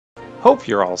Hope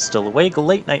you're all still awake.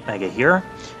 Late Night Mega here,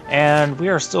 and we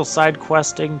are still side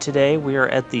questing today. We are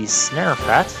at the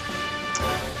Snarefet,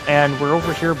 and we're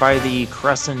over here by the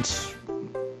Crescent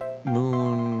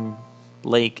Moon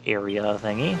Lake area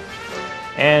thingy.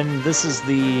 And this is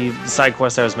the side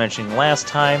quest I was mentioning last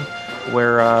time,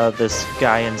 where this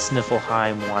guy in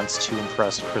Sniffelheim wants to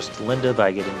impress Crystalinda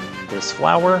by getting this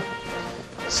flower.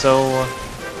 So,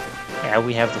 yeah,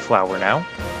 we have the flower now.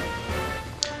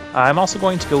 I'm also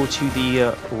going to go to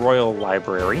the Royal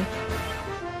Library.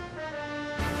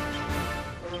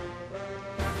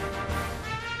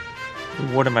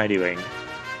 What am I doing?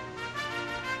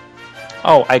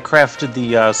 Oh, I crafted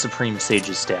the Supreme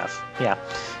Sage's Staff. Yeah,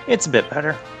 it's a bit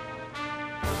better.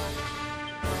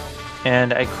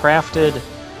 And I crafted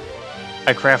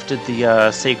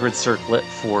the Sacred Circlet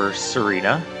for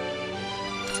Serena.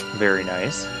 Very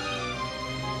nice.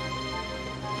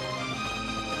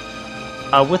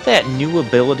 With that new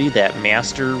ability, that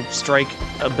Master Strike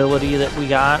ability that we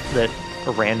got, that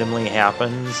randomly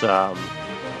happens,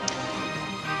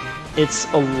 it's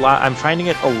a lot. I'm finding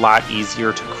it a lot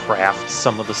easier to craft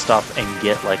some of the stuff and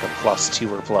get like a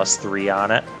 +2 or +3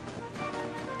 on it.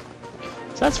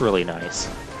 So that's really nice.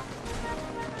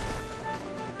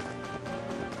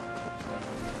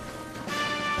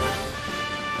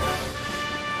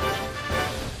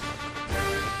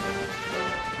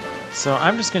 So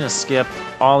I'm just going to skip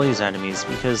all these enemies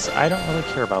because I don't really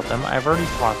care about them. I've already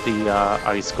fought the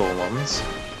ice golems.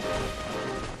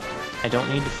 I don't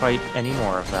need to fight any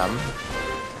more of them.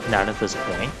 Not at this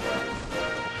point.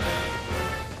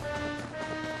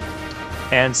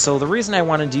 And so the reason I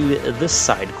want to do this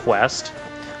side quest,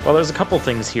 well, there's a couple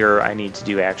things here I need to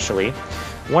do actually.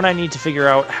 One, I need to figure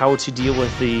out how to deal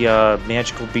with the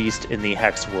magical beast in the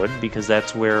Hexwood, because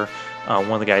that's where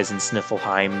one of the guys in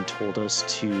Sniffelheim told us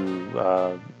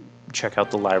to check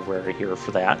out the library here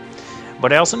for that.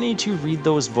 But I also need to read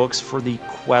those books for the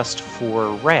quest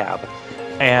for Rab.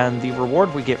 And the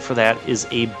reward we get for that is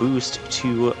a boost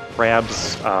to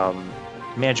Rab's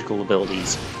magical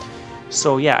abilities.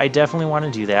 So yeah, I definitely want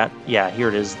to do that. Yeah, here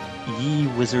it is. Ye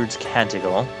Wizard's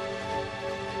Canticle.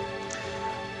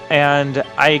 And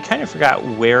I kind of forgot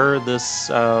where this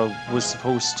was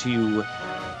supposed to...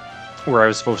 where I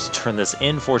was supposed to turn this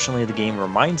in. Fortunately, the game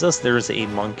reminds us there's a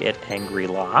monk at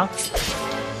Angry-La,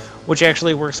 which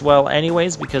actually works well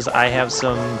anyways, because I have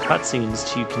some cutscenes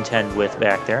to contend with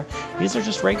back there. These are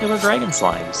just regular dragon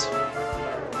slimes.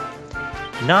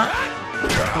 Not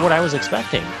what I was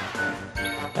expecting.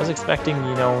 I was expecting,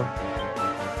 you know,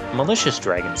 malicious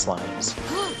dragon slimes.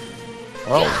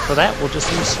 Well, for that, we'll just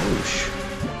use Swoosh.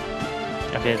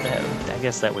 Okay, I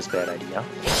guess that was a bad idea.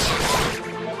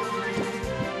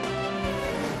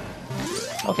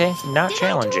 Okay, not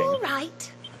challenging. All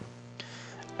right.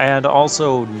 And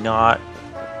also not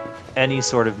any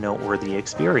sort of noteworthy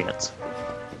experience.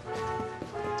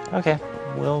 Okay,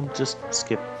 we'll just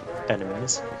skip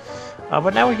enemies.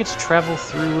 But now we get to travel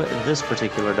through this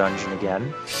particular dungeon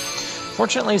again.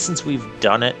 Fortunately, since we've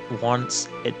done it once,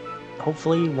 it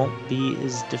hopefully won't be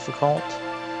as difficult.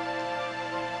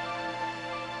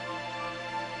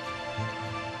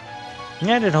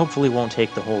 And it hopefully won't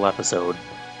take the whole episode.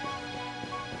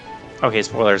 Okay,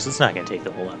 spoilers, it's not going to take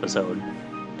the whole episode.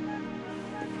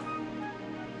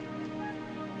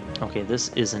 Okay, this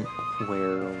isn't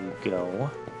where we go.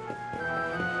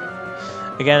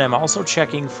 Again, I'm also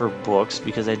checking for books,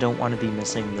 because I don't want to be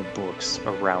missing the books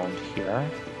around here.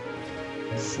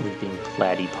 Sleeping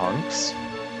platypunks.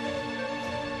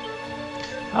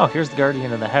 Oh, here's the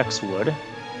Guardian of the Hexwood.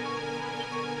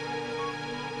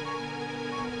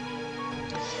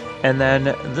 And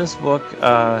then this book,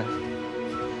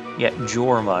 yeah,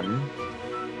 Jormun.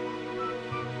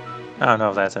 I don't know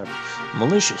if that's a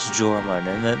malicious Jormun,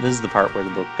 and this is the part where the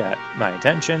book got my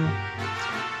attention.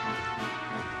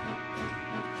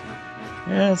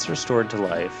 Yeah, it's restored to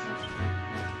life.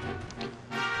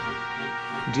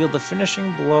 Deal the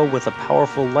finishing blow with a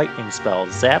powerful lightning spell.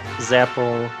 Zap,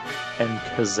 Zapple, and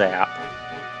Kazap.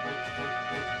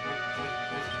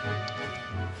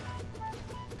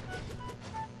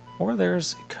 Or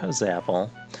there's Kazapple.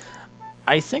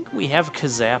 I think we have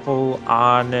Kazapple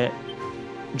on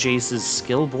Jace's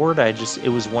skill board. It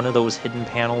was one of those hidden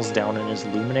panels down in his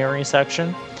luminary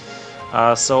section.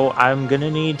 So I'm gonna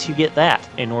need to get that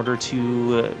in order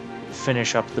to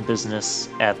finish up the business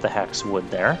at the Hexwood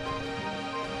there.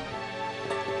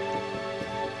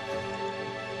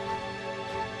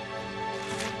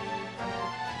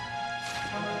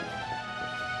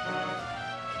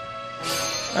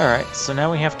 Alright, so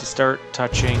now we have to start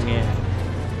touching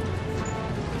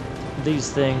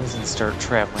these things and start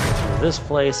traveling through this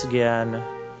place again.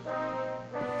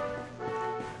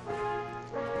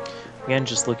 Again,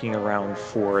 just looking around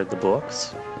for the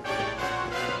books.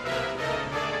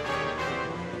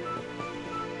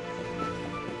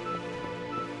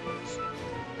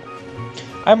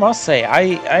 I must say,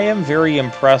 I am very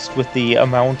impressed with the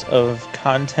amount of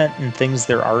content and things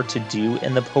there are to do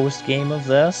in the post-game of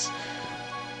this.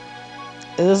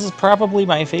 This is probably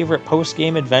my favorite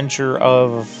post-game adventure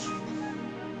of,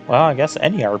 well, I guess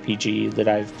any RPG that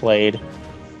I've played.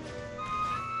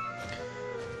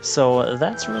 So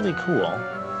that's really cool.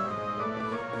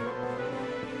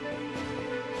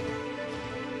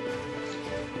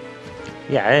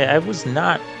 Yeah, I was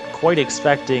not quite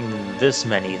expecting this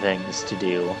many things to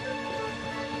do.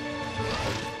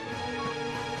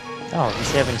 Oh,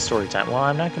 he's having story time. Well,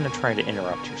 I'm not going to try to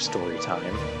interrupt your story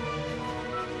time.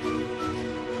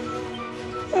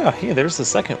 Oh, hey, there's the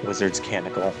second Wizard's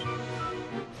Canticle.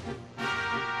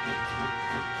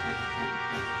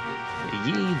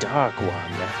 Ye Dark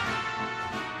One.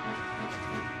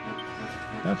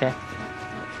 Okay.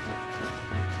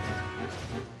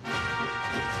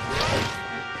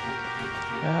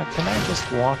 Can I just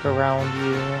walk around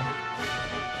you?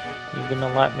 You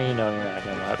gonna let me? No, you're not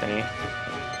gonna let me.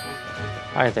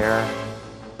 Hi there.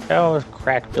 Oh,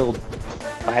 crack-billed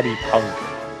platy punk.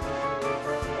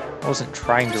 I wasn't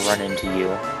trying to run into you.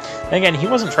 And again, he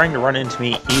wasn't trying to run into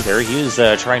me either. He was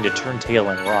trying to turn tail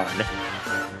and run.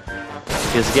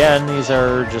 Because again, these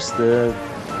are just the,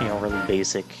 you know, really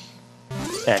basic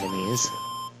enemies.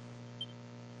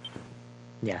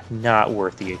 Yeah, not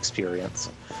worth the experience.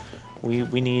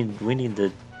 We need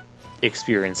the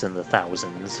experience in the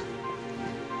thousands.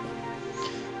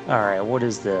 Alright, what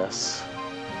is this?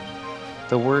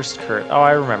 The worst curse. Oh,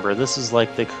 I remember. This is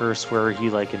like the curse where he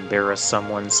like embarrassed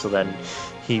someone, so then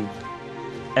he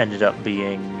ended up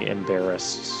being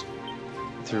embarrassed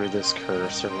through this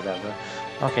curse or whatever.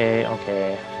 Okay,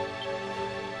 okay.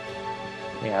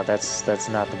 Yeah, that's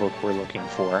not the book we're looking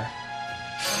for.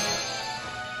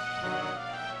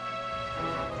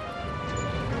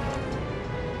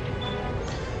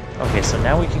 Okay, so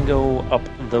now we can go up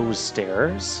those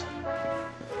stairs.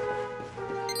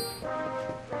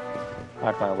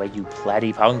 Out of my way, you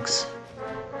platy punks.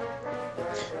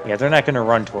 Yeah, they're not going to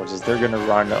run towards us. They're going to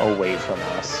run away from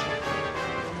us.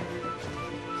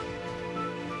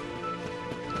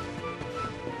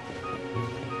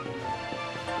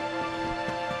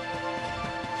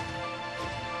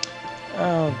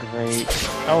 Oh, great.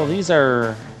 Oh, these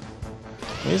are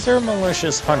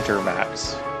malicious hunter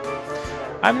maps.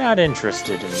 I'm not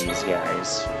interested in these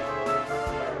guys.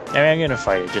 I mean, I'm gonna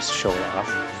fight it, just to show it off.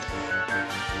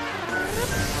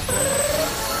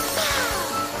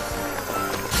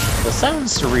 The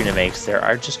sounds Serena makes there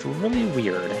are just really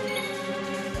weird.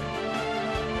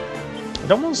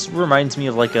 It almost reminds me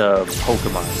of like a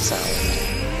Pokemon sound.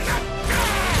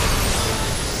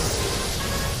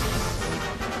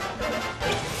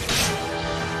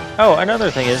 Oh, another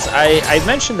thing is, I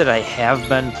mentioned that I have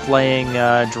been playing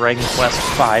Dragon Quest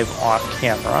V off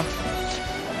camera,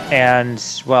 and,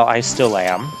 well, I still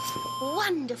am.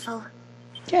 Wonderful.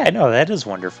 Yeah, no, that is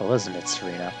wonderful, isn't it,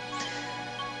 Serena?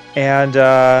 And,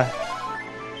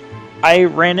 I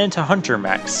ran into Hunter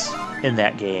Mechs in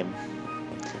that game.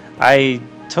 I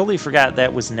totally forgot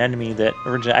that was an enemy that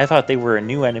originally... I thought they were a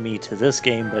new enemy to this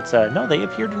game, but no, they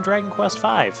appeared in Dragon Quest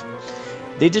V.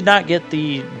 They did not get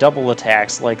the double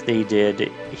attacks like they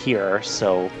did here,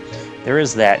 so there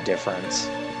is that difference.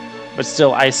 But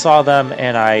still, I saw them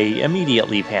and I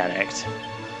immediately panicked.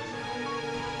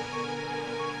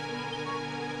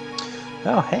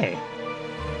 Oh, hey.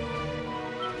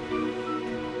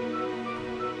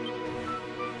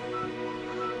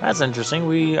 That's interesting.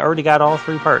 We already got all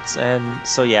 3 parts. And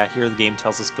so yeah, here the game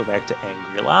tells us go back to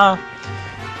Angri-La.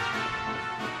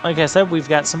 Like I said, we've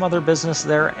got some other business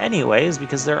there anyways,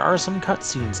 because there are some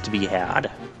cutscenes to be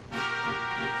had.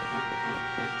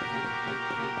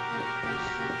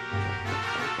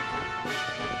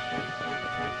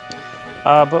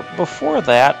 But before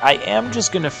that, I am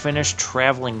just going to finish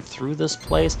traveling through this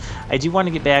place. I do want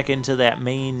to get back into that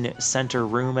main center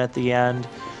room at the end,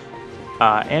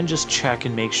 and just check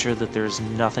and make sure that there's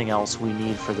nothing else we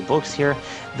need for the books here.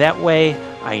 That way,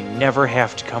 I never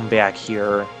have to come back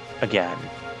here again.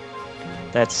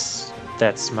 That's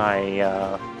my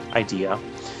idea.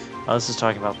 This is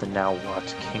talking about the Now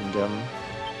What Kingdom.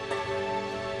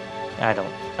 I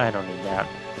don't need that.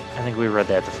 I think we read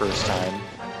that the first time.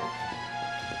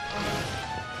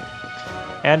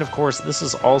 And of course, this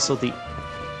is also the...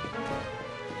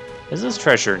 Is this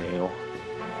treasure new?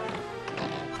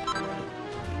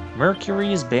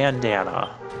 Mercury's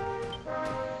bandana.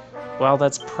 Well,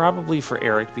 that's probably for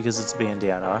Eric because it's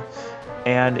bandana.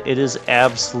 And it is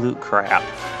absolute crap.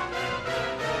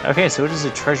 Okay, so it is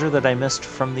a treasure that I missed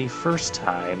from the first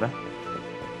time.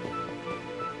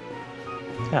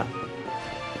 Yeah.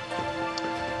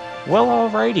 Well,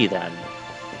 alrighty then.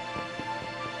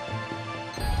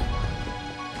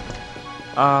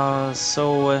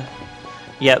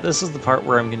 Yeah, this is the part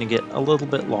where I'm going to get a little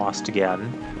bit lost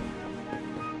again.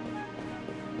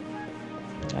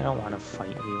 I don't want to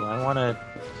fight you. I want to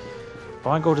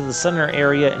go to the center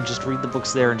area and just read the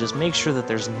books there and just make sure that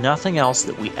there's nothing else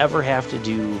that we ever have to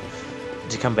do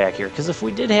to come back here. Because if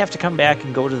we did have to come back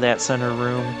and go to that center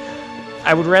room,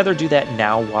 I would rather do that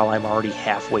now while I'm already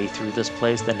halfway through this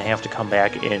place than have to come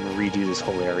back and redo this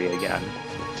whole area again.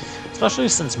 Especially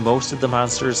since most of the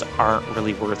monsters aren't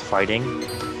really worth fighting.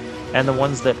 And the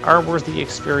ones that are worth the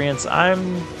experience,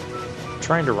 I'm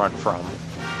trying to run from.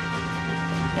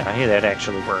 Yeah, hey, that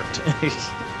actually worked.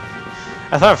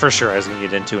 I thought for sure I was going to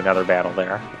get into another battle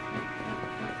there.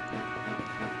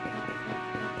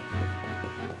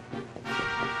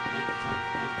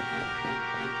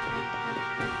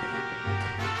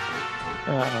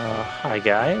 Hi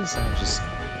guys, I'll just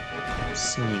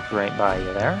sneak right by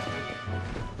you there.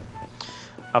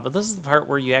 But this is the part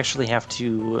where you actually have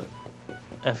to,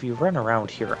 if you run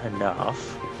around here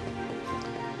enough...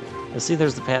 You'll see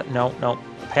there's the path. No,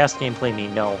 past gameplay me,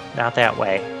 no, not that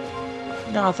way.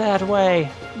 Not that way!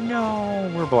 No,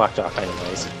 we're blocked off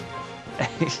anyways.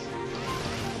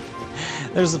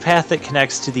 There's the path that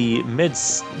connects to the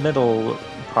middle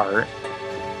part.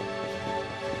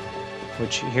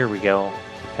 Which, here we go.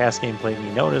 Past gameplay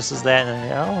me notices that,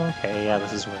 and oh, okay, yeah,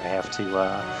 this is where I have to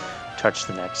touch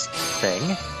the next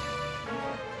thing.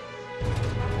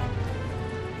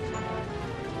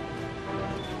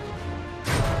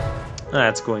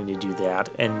 That's going to do that,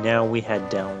 and now we head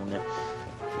down.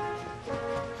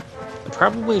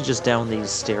 Probably just down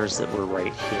these stairs that were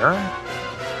right here.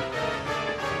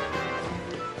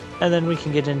 And then we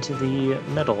can get into the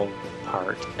middle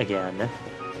part again.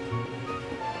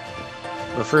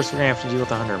 But first we're going to have to deal with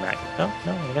the Hunter Mech. Oh,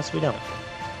 no, I guess we don't.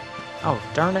 Oh,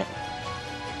 darn it.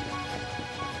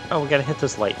 Oh, we gotta hit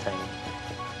this light thing.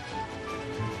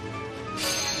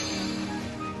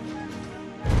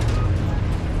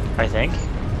 I think.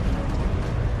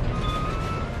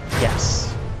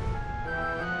 Yes.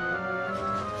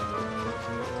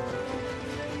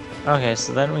 Okay,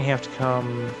 so then we have to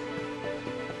come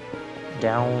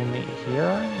down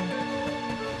here?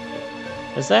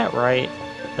 Is that right?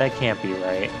 That can't be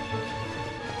right.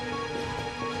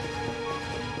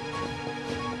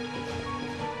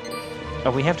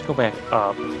 Oh, we have to go back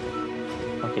up.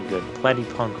 Okay, good.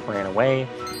 Platypunk ran away.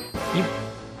 You...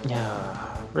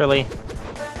 Yeah, really?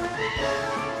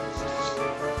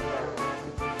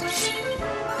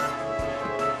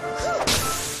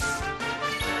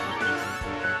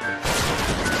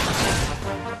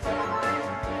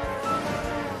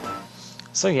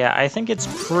 So yeah, I think it's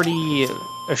pretty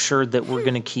assured that we're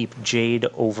going to keep Jade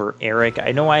over Eric.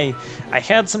 I know I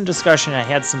had some discussion, I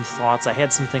had some thoughts, I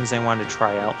had some things I wanted to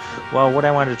try out. Well, what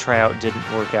I wanted to try out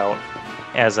didn't work out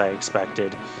as I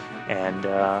expected. And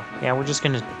yeah,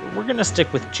 we're gonna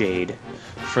stick with Jade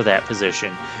for that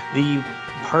position. The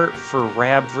part for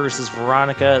Rab versus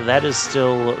Veronica, that is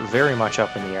still very much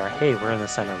up in the air. Hey, we're in the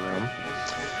center room.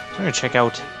 So I'm gonna check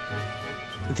out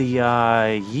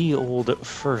the Ye Old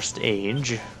First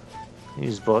Age,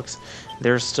 these books.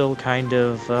 They're still kind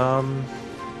of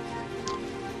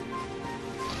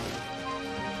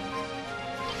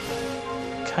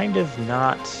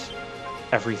not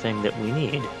everything that we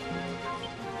need.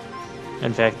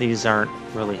 In fact, these aren't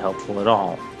really helpful at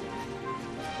all.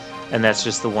 And that's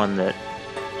just the one that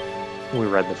we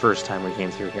read the first time we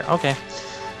came through here. Okay.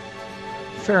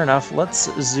 Fair enough.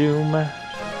 Let's zoom.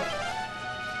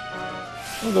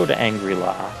 We'll go to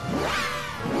Angry-La.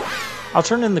 I'll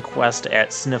turn in the quest at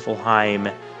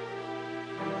Sniffelheim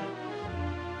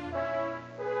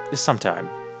sometime.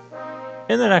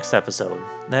 In the next episode.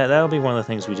 That'll be one of the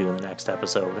things we do in the next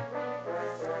episode.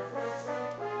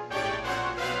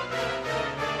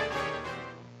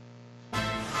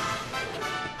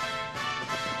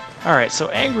 Alright, so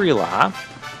Angry-La,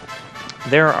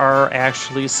 there are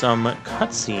actually some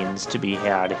cutscenes to be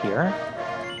had here.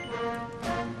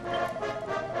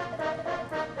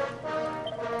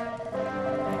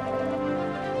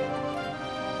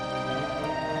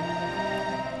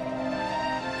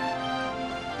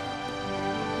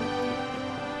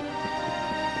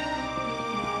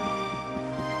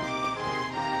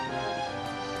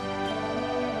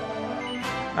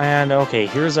 And okay,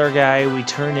 here's our guy. We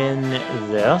turn in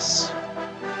this.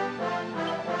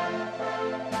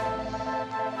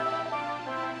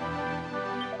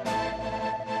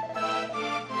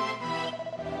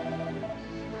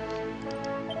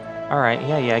 Alright,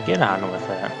 yeah, get on with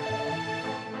it.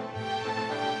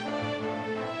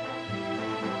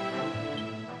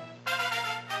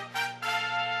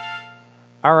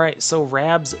 Alright, so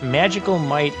Rab's magical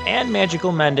might and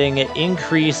magical mending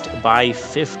increased by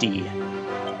 50.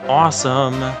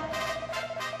 Awesome.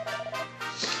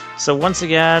 So once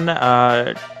again,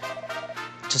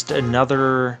 just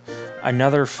another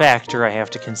factor I have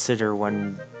to consider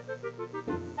when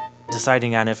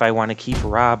deciding on if I want to keep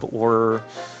Rob or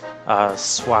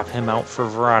swap him out for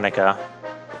Veronica.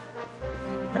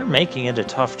 They're making it a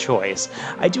tough choice.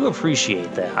 I do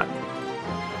appreciate that.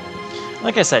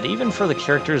 Like I said, even for the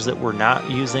characters that we're not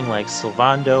using, like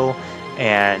Sylvando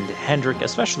and Hendrik,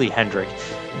 especially Hendrik,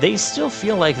 they still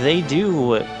feel like they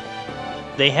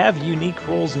have unique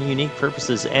roles and unique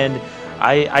purposes, and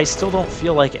I still don't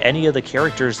feel like any of the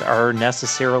characters are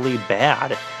necessarily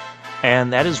bad.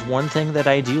 And that is one thing that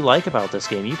I do like about this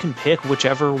game. You can pick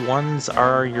whichever ones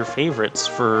are your favorites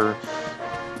for,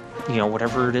 you know,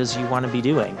 whatever it is you want to be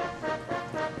doing.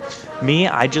 Me,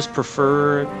 I just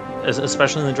prefer,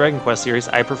 especially in the Dragon Quest series,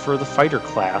 I prefer the fighter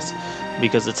class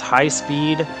because it's high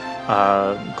speed,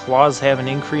 claws have an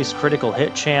increased critical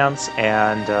hit chance,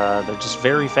 and they're just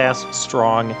very fast,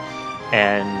 strong,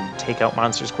 and take out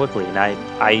monsters quickly, and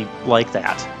I like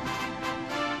that.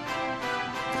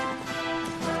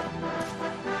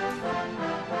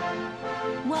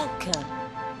 Welcome,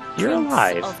 You're Prince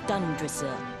alive. of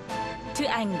Dundrasil, to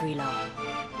Angri-La.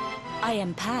 I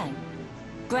am Pan,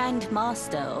 Grand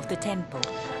Master of the Temple.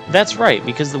 That's right,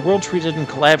 because the World Tree didn't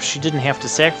collapse, she didn't have to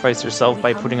sacrifice herself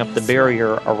by putting up the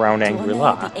barrier around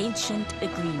Angri-La. The ancient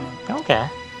agreement. Okay.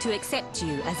 To accept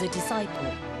you as a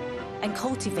disciple and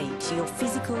cultivate your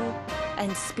physical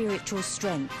and spiritual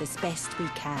strength as best we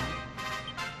can.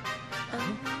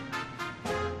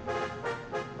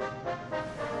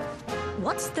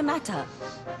 What's the matter?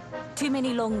 Too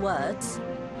many long words?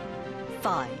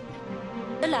 Fine.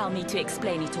 Allow me to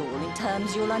explain it all in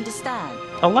terms you'll understand.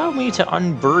 Allow me to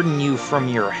unburden you from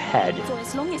your head. For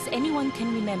as long as anyone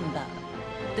can remember,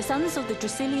 the sons of the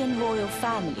Dracilian royal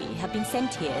family have been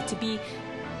sent here to be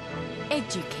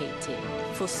educated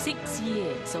for 6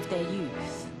 years of their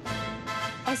youth.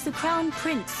 As the Crown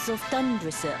Prince of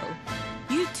Dundrasil,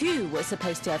 you too were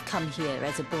supposed to have come here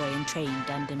as a boy and trained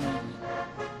under me.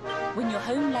 When your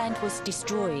homeland was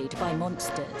destroyed by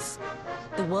monsters,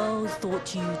 the world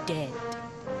thought you dead.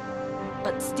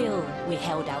 But still, we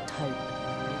held out hope.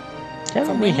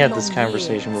 Haven't we had this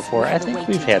conversation before? I think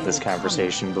we've had this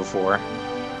conversation before.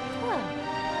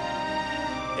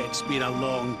 It's been a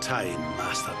long time,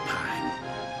 Master Pan.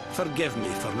 Forgive me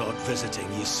for not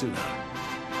visiting you sooner.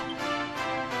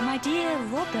 My dear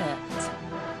Robert,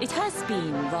 it has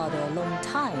been rather a long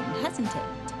time, hasn't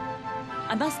it?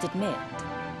 I must admit,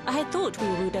 I had thought we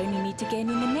would only meet again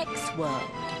in the next world.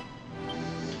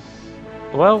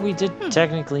 Well, we did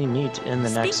technically meet in the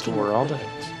next Speaking of world. which,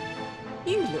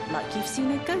 you look like you've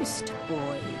seen a ghost,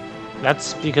 boy.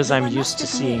 That's because I I'm must used to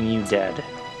admit, seeing you dead.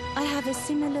 I have a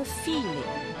similar feeling.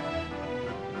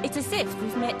 It's as if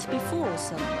we've met before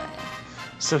somewhere.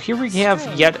 So here we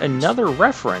have yet another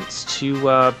reference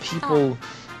to people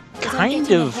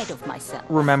kind of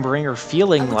remembering or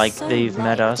feeling like they've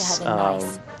met us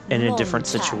in a different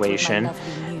situation,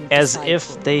 as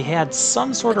if they had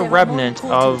some sort of remnant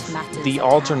of the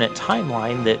alternate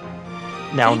timeline that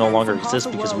now no longer exists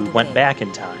because we went back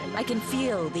in time. I can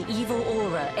feel the evil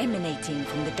aura emanating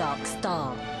from the Dark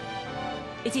Star.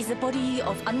 It is a body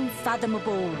of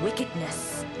unfathomable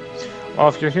wickedness. Well,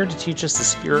 if you're here to teach us the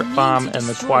Spirit Bomb and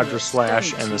the Quadra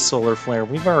Slash and the Solar Flare,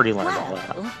 we've already learned all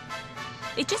that. Well,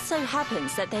 it just so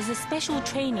happens that there's a special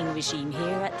training regime here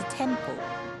at the temple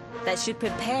that should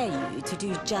prepare you to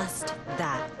do just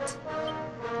that.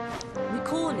 We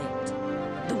call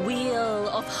it the Wheel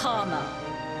of Harma.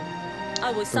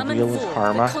 I will summon Wheel of forth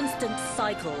Harma? the constant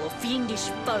cycle of fiendish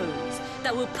foes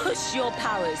that will push your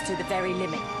powers to the very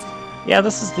limit. Yeah,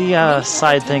 this is the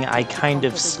side thing I kind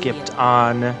of skipped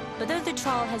on But though the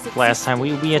trial has last time.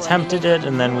 We existed attempted for it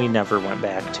and then we never went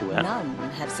back to it. none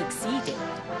have succeeded.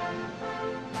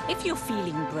 If you're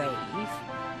feeling brave,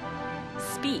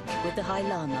 speak with the High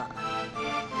Lama.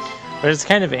 But it's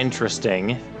kind of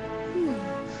interesting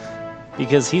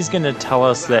because he's going to tell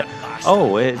us that,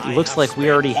 oh, it looks like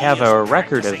we already have a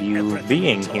record of you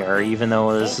being here, even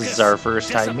though this is our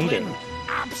first time meeting.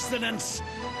 Abstinence.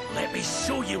 Let me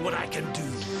show you what I can do.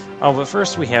 Oh, but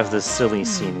first we have this silly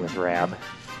scene with Rab.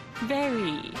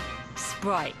 Very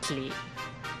sprightly.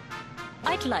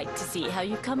 I'd like to see how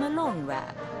you come along,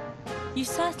 Rab. You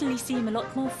certainly seem a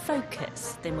lot more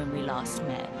focused than when we last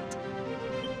met.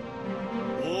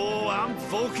 Oh, I'm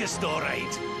focused, all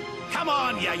right. Come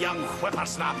on, you young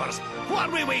whippersnappers. What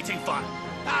are we waiting for?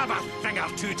 I have a thing or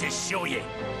two to show you.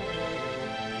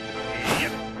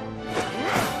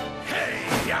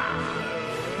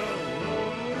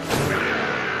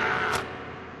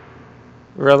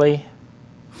 Really?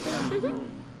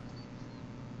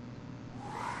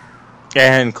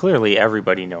 And clearly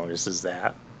everybody notices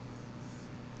that.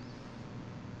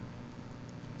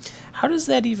 How does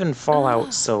that even fall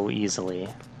out so easily?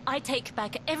 I take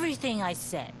back everything I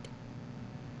said.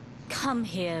 Come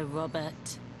here,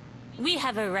 Robert. We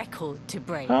have a record to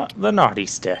break. The naughty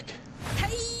stick.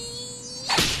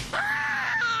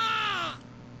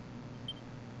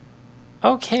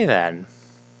 Okay then.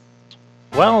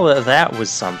 Well, that was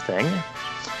something.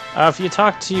 If you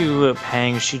talk to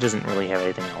Pang, she doesn't really have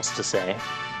anything else to say.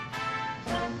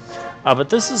 But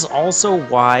this is also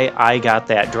why I got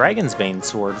that Dragon's Bane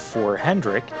sword for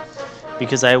Hendrik,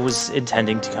 because I was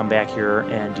intending to come back here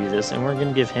and do this, and we're going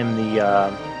to give him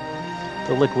the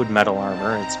liquid metal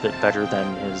armor. It's a bit better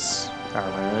than his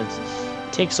armor.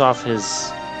 It takes off his...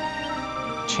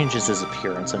 changes his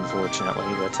appearance,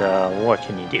 unfortunately, but what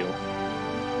can you do?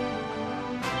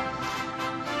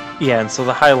 Yeah, and so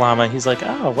the High Llama, he's like,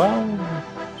 oh, well,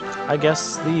 I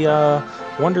guess the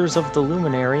wonders of the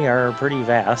Luminary are pretty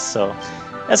vast, so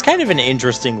that's kind of an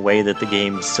interesting way that the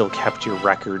game still kept your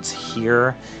records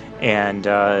here, and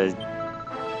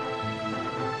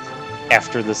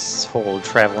after this whole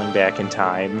traveling back in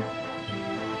time.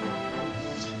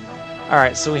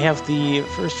 Alright, so we have the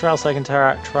first trial, second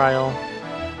trial.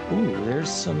 Ooh, there's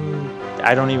some...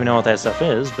 I don't even know what that stuff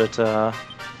is, but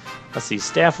let's see,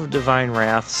 Staff of Divine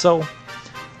Wrath. So,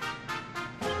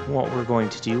 what we're going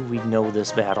to do, we know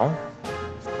this battle.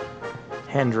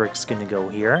 Hendrik's going to go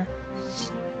here.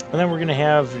 And then we're going to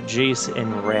have Jace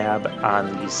and Rab on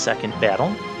the second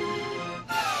battle.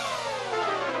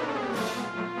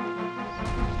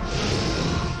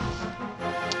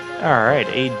 Alright,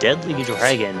 a deadly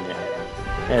dragon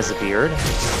has appeared.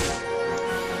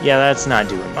 Yeah, that's not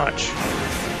doing much.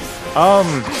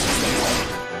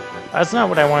 That's not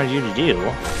what I wanted you to do.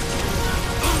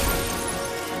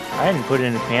 I hadn't put it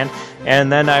in a command.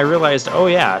 And then I realized, oh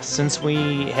yeah, since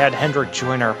we had Hendrik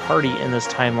join our party in this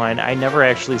timeline, I never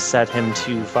actually set him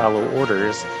to follow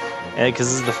orders, because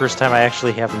this is the first time I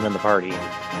actually have him in the party.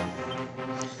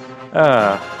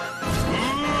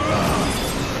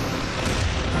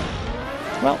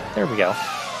 Well, there we go.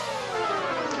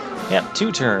 Yep,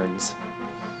 2 turns.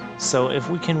 So if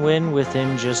we can win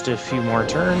within just a few more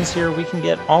turns here, we can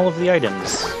get all of the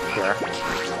items here.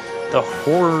 The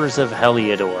Horrors of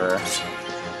Heliodor.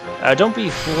 Don't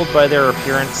be fooled by their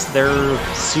appearance. They're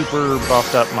super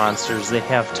buffed up monsters. They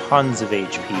have tons of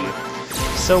HP.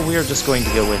 So we're just going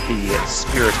to go with the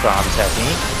Spirit Bomb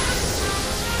technique.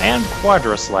 And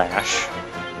Quadra Slash.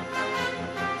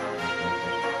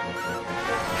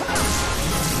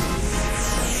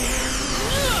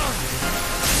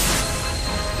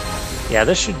 Yeah,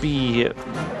 this should be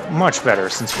much better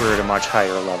since we're at a much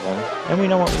higher level, and we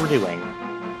know what we're doing.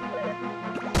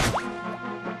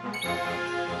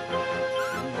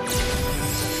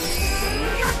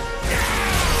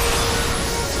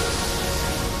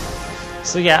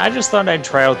 So yeah, I just thought I'd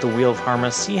try out the Wheel of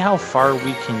Harma, see how far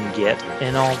we can get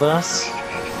in all this.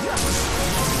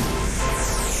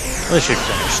 This should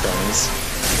finish things.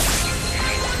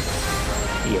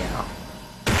 Yeah.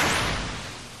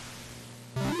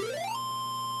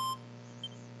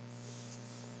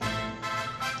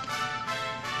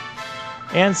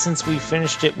 And since we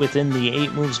finished it within the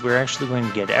 8 moves, we're actually going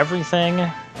to get everything.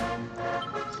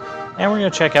 And we're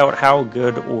going to check out how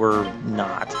good or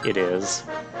not it is.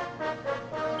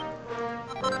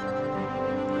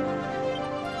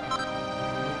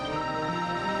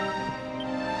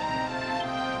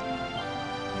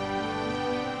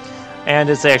 And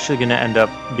it's actually going to end up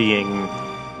being...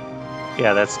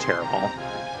 Yeah, that's terrible.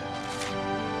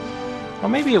 Well,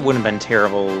 maybe it wouldn't have been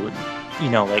terrible... you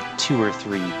know, like 2 or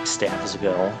 3 staffs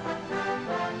ago.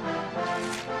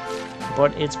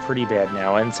 But it's pretty bad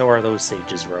now, and so are those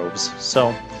Sage's robes.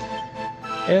 So,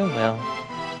 oh well.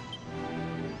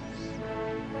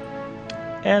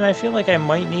 And I feel like I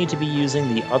might need to be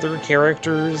using the other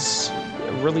characters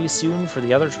really soon for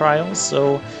the other trials,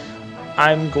 so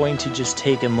I'm going to just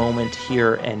take a moment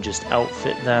here and just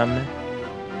outfit them.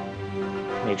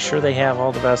 Make sure they have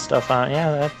all the best stuff on.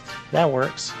 Yeah, that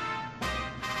works.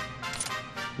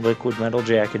 Liquid Metal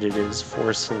Jacket it is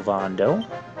for Sylvando.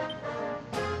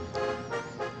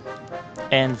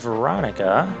 And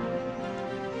Veronica,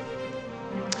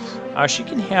 she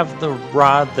can have the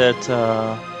rod that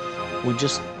we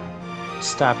just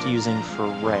stopped using for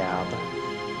Rab.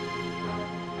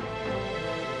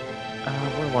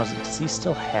 Where Where was it? Does he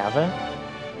still have it?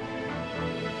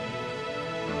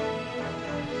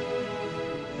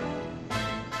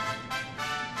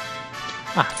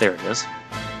 Ah, there it is.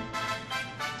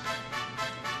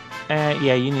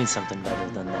 Yeah, you need something better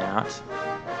than that.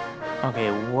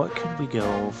 Okay, what could we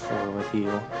go for with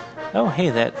you? Oh, hey,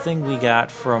 that thing we got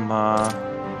from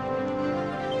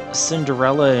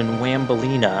Cinderella and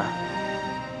Wambelina.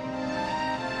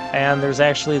 And there's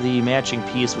actually the matching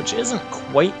piece, which isn't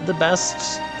quite the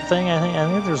best thing. I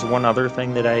think there's one other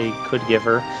thing that I could give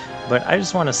her, but I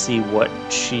just want to see what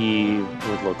she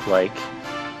would look like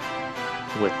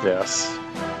with this.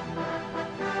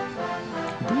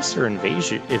 Boosts her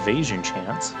evasion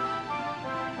chance,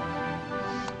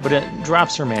 but it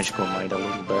drops her magical might a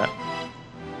little bit.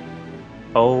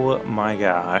 Oh my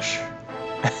gosh.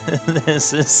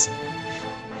 This is...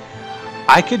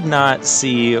 I could not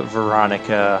see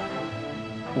Veronica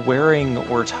wearing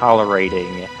or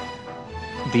tolerating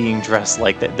being dressed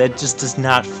like that. That just does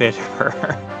not fit her.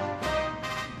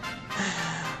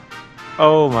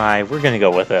 Oh my, we're gonna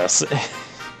go with this.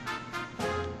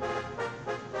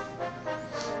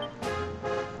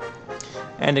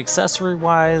 And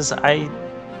accessory-wise, yeah,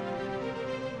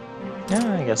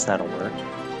 I guess that'll work.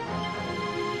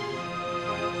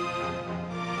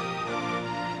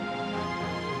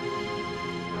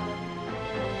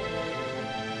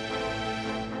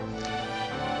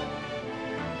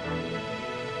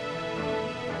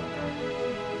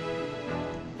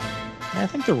 I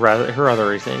think her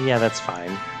other thing, yeah, that's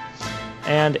fine.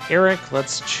 And Eric,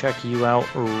 let's check you out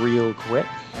real quick.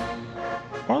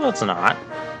 Well, let's not.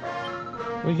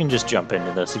 We can just jump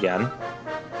into this again.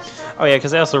 Oh yeah,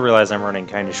 because I also realize I'm running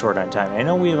kind of short on time. I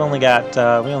know we've only got,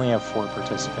 we only have 4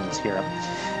 participants here.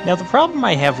 Now the problem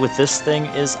I have with this thing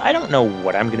is I don't know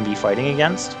what I'm going to be fighting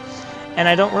against, and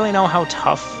I don't really know how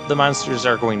tough the monsters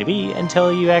are going to be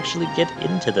until you actually get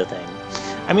into the thing.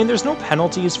 I mean, there's no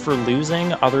penalties for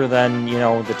losing other than, you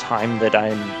know, the time that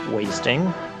I'm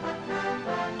wasting.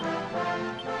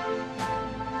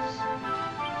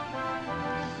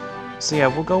 So yeah,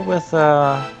 we'll go with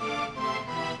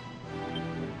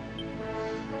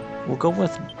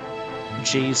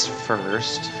Jace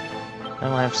first. Then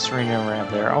we'll have Serena and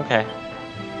Rab there. Okay.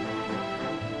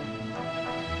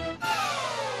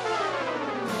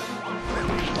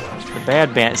 The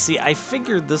bad band. See, I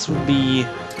figured this would be,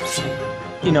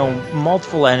 you know,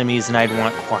 multiple enemies, and I'd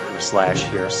want Quarter Slash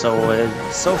here. So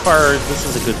so far, this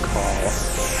is a good call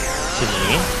to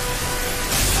me.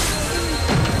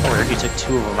 Oh, he took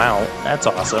 2 of them out. That's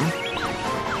awesome.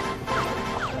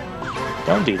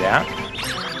 Don't do that.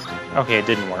 Okay, it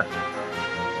didn't work.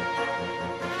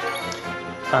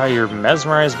 You're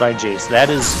mesmerized by Jace. That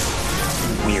is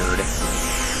weird.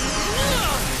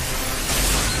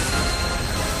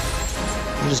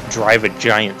 You just drive a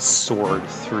giant sword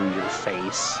through your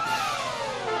face.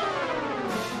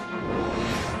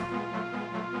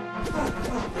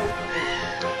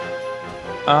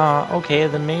 Okay,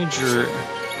 the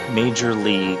major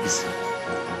leagues.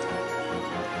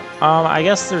 I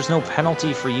guess there's no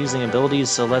penalty for using abilities,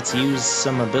 so let's use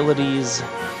some abilities.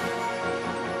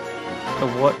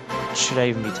 What should I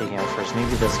even be taking out first?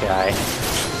 Maybe this guy.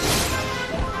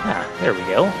 Ah, there we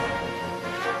go.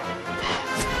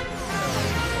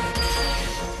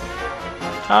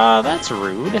 That's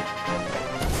rude.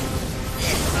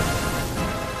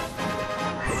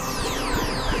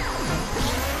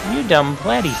 You dumb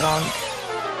platypunk.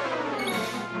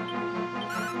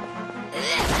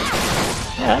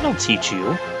 Yeah, that'll teach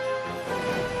you.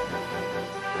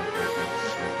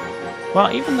 Well,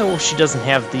 even though she doesn't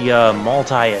have the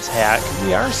multi-attack,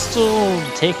 we are still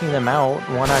taking them out,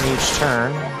 1 on each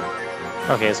turn.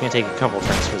 Okay, it's going to take a couple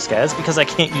turns for this guy. That's because I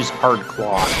can't use Hard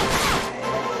Claw.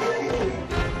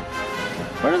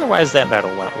 But otherwise, that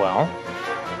battle went well.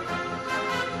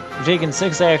 We're taking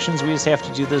 6 actions. We just have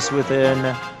to do this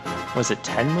within, was it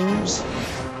 10 moves?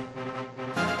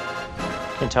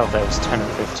 Can't tell if that was 10 or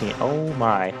 15. Oh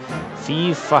my.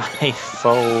 Fee, fi,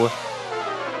 fo.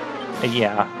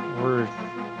 Yeah.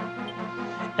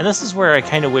 And this is where I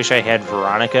kind of wish I had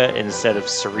Veronica instead of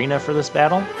Serena for this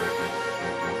battle,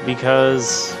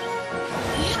 because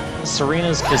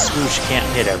Serena's Kaswoosh can't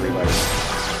hit everybody.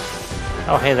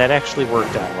 Oh hey, that actually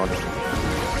worked out.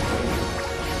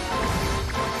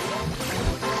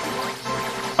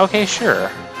 Okay,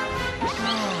 sure.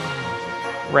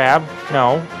 Rab,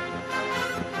 no.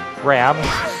 Rab,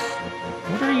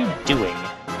 what are you doing?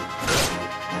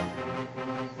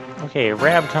 Okay,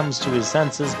 Rab comes to his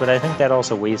senses, but I think that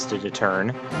also wasted a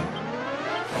turn.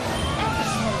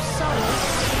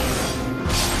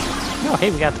 Oh,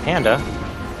 hey, we got the panda.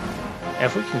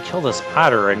 if we can kill this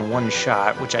otter in one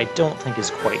shot, which I don't think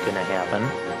is quite going to happen.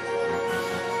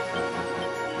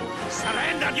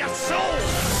 Surrender your soul!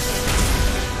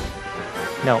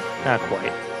 No, not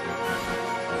quite.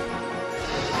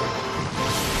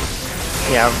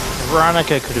 Yeah,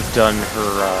 Veronica could have done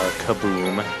her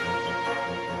kaboom.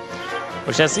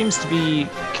 Which that seems to be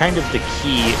kind of the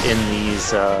key in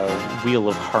these Wheel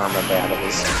of Harma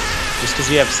battles. Just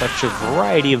because you have such a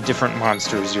variety of different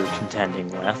monsters you're contending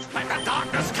with. Let the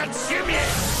darkness consume you!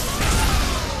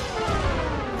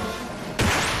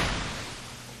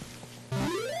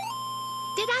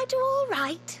 Did I do all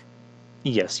right?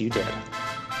 Yes, you did.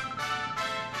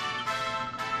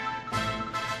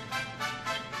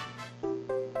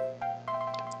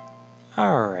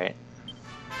 Alright.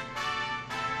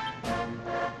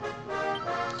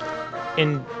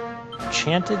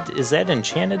 Enchanted? Is that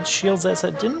enchanted shields? That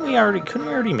said, couldn't we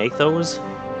already make those?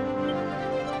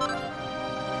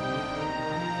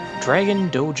 Dragon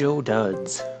Dojo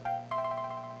Duds.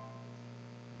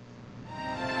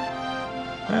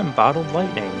 And bottled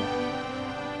lightning.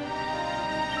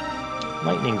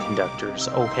 Lightning conductors,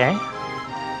 okay.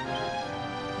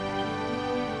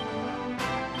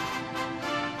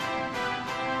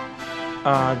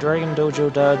 Dragon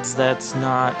Dojo Duds, that's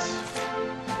not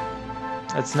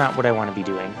what I want to be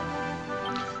doing.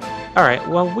 Alright,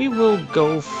 well, we will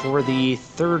go for the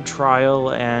third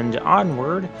trial and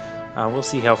onward. We'll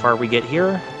see how far we get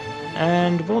here,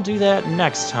 and we'll do that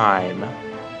next time.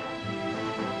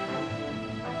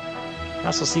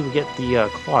 Also see we get the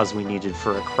claws we needed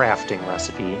for a crafting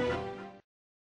recipe.